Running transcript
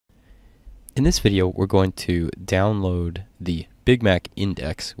In this video, we're going to download the Big Mac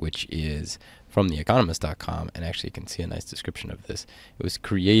Index, which is from theeconomist.com, and actually you can see a nice description of this. It was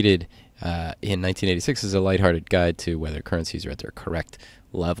created in 1986 as a lighthearted guide to whether currencies are at their correct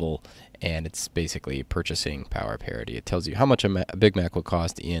level, and it's basically purchasing power parity. It tells you how much a Big Mac will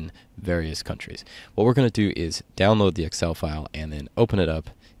cost in various countries. What we're going to do is download the Excel file and then open it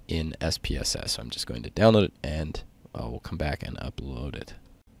up in SPSS. So I'm just going to download it, and we'll come back and upload it.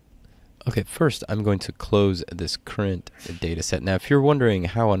 Okay, first I'm going to close this current data set. Now, if you're wondering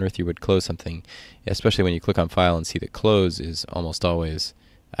how on earth you would close something, especially when you click on File and see that Close is almost always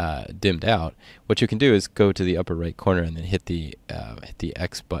dimmed out, what you can do is go to the upper right corner and then hit the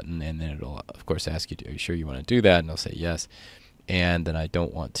X button, and then it'll of course ask you, are you sure you want to do that? And I'll say yes, and then I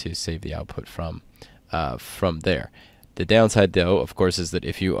don't want to save the output from there. The downside, though, of course, is that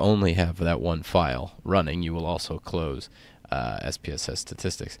if you only have that one file running, you will also close SPSS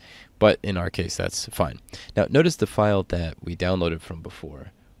Statistics. But in our case, that's fine. Now, notice the file that we downloaded from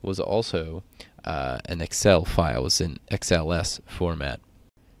before was also an Excel file. It was in XLS format.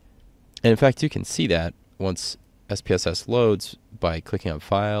 And in fact, you can see that once SPSS loads by clicking on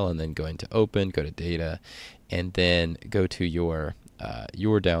File and then going to Open, go to Data, and then go to your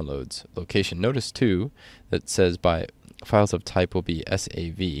downloads location. Notice, too, that it says by files of type will be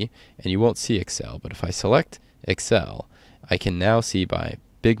SAV, and you won't see Excel. But if I select Excel, I can now see by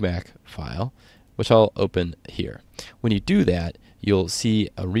Big Mac file, which I'll open here. When you do that, you'll see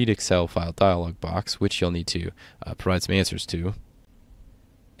a Read Excel file dialog box, which you'll need to provide some answers to.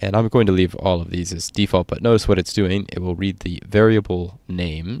 And I'm going to leave all of these as default, but notice what it's doing. It will read the variable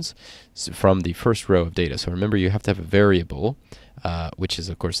names from the first row of data. So remember, you have to have a variable, which is,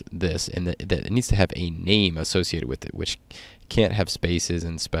 of course, this, and that it needs to have a name associated with it, which can't have spaces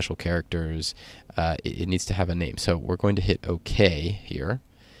and special characters. It needs to have a name. So we're going to hit OK here,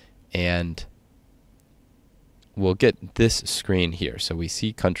 and we'll get this screen here. So we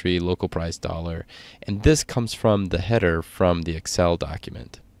see country, local price, dollar, and this comes from the header from the Excel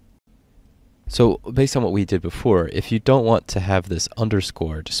document. So based on what we did before, if you don't want to have this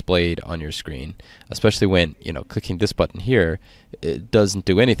underscore displayed on your screen, especially when, clicking this button here, it doesn't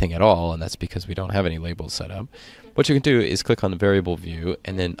do anything at all, and that's because we don't have any labels set up. What you can do is click on the variable view,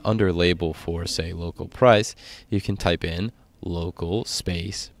 and then under label for, say, local price, you can type in local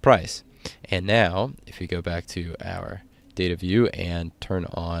space price. And now, if you go back to our data view and turn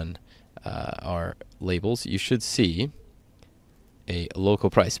on our labels, you should see a local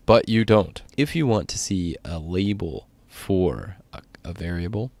price, but you don't. If you want to see a label for a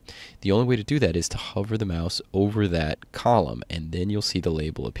variable, the only way to do that is to hover the mouse over that column, and then you'll see the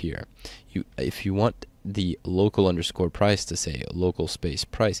label appear. If you want the local underscore price to say local space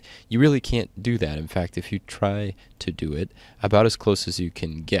price, you really can't do that. In fact, if you try to do it, about as close as you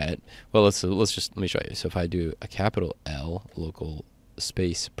can get, well, let me show you. So if I do a capital L, local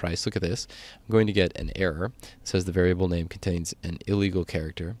space price, look at this. I'm going to get an error. It says the variable name contains an illegal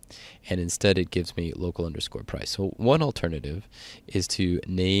character, and instead it gives me local underscore price. So one alternative is to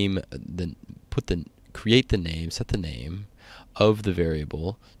create the name, set the name of the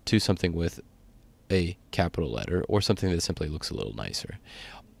variable to something with a capital letter, or something that simply looks a little nicer.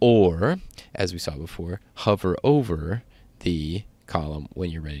 Or, as we saw before, hover over the column when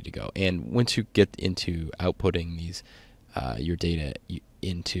you're ready to go. And once you get into outputting these your data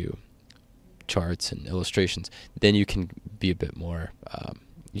into charts and illustrations, then you can be a bit more,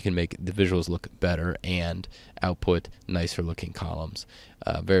 you can make the visuals look better and output nicer looking columns,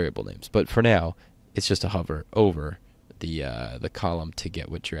 variable names. But for now, it's just a hover over the column to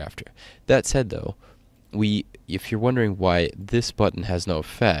get what you're after. That said, though, if you're wondering why this button has no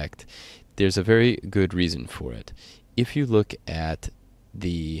effect, there's a very good reason for it. If you look at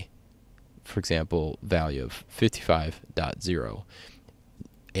the, for example, value of 55.0,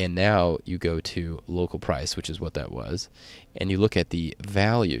 and now you go to local price, which is what that was, and you look at the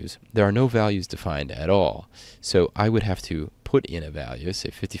values, there are no values defined at all. So I would have to put in a value, say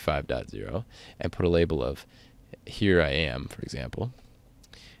 55.0, and put a label of here I am, for example.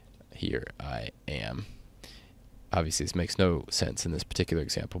 Here I am. Obviously, this makes no sense in this particular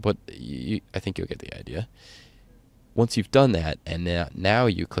example, but I think you'll get the idea. Once you've done that, and now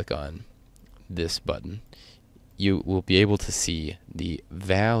you click on this button, you will be able to see the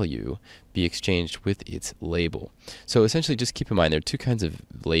value be exchanged with its label. So essentially, just keep in mind there are two kinds of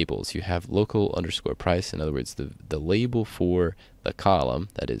labels. You have local underscore price, in other words, the label for the column,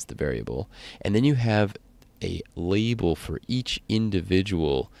 that is the variable, and then you have a label for each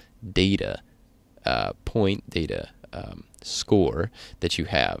individual data score that you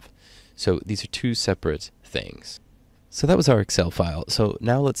have. So these are two separate things. So that was our Excel file. So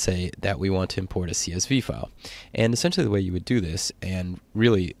now let's say that we want to import a CSV file. And essentially the way you would do this, and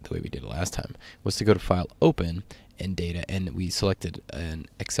really the way we did it last time, was to go to File, Open, and Data, and we selected an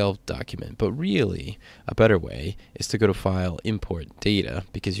Excel document. But really, a better way is to go to File, Import Data,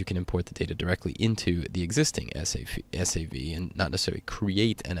 because you can import the data directly into the existing SAV and not necessarily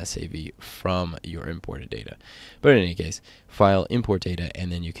create an SAV from your imported data. But in any case, File, Import Data,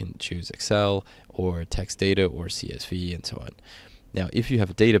 and then you can choose Excel or text data or CSV and so on. Now, if you have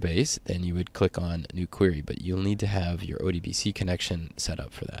a database, then you would click on New Query, but you'll need to have your ODBC connection set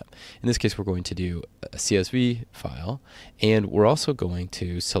up for that. In this case, we're going to do a CSV file, and we're also going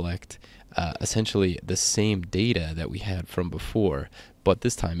to select essentially the same data that we had from before, but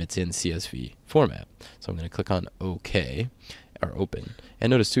this time it's in CSV format. So I'm going to click on OK, or Open,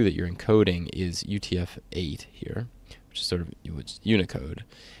 and notice too that your encoding is UTF-8 here, which is sort of Unicode.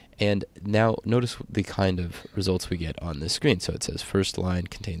 And now notice the kind of results we get on this screen. So it says first line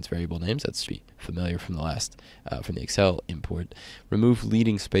contains variable names. That's familiar from the last, from the Excel import. Remove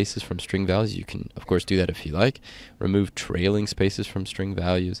leading spaces from string values. You can, of course, do that if you like. Remove trailing spaces from string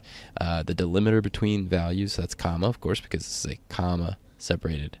values. The delimiter between values, that's comma, of course, because this is a comma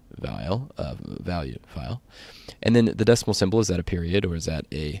separated value file. And then the decimal symbol, is that a period or is that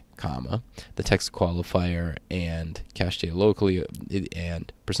a comma? The text qualifier and cache data locally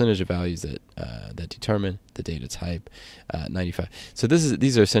and percentage of values that that determine the data type, 95. So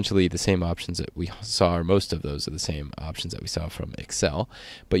these are essentially the same options that we saw, or most of those are the same options that we saw from Excel.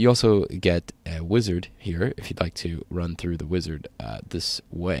 But you also get a wizard here if you'd like to run through the wizard this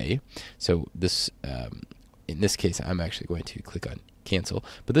way. So this in this case, I'm actually going to click on cancel,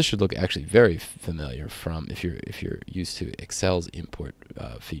 but this should look actually very familiar from if you're used to Excel's import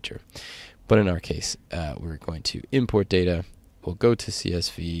feature. But in our case, we're going to import data. We'll go to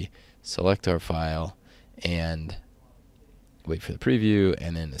CSV, select our file, and wait for the preview,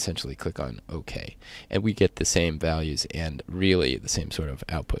 and then essentially click on OK. And we get the same values and really the same sort of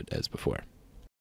output as before.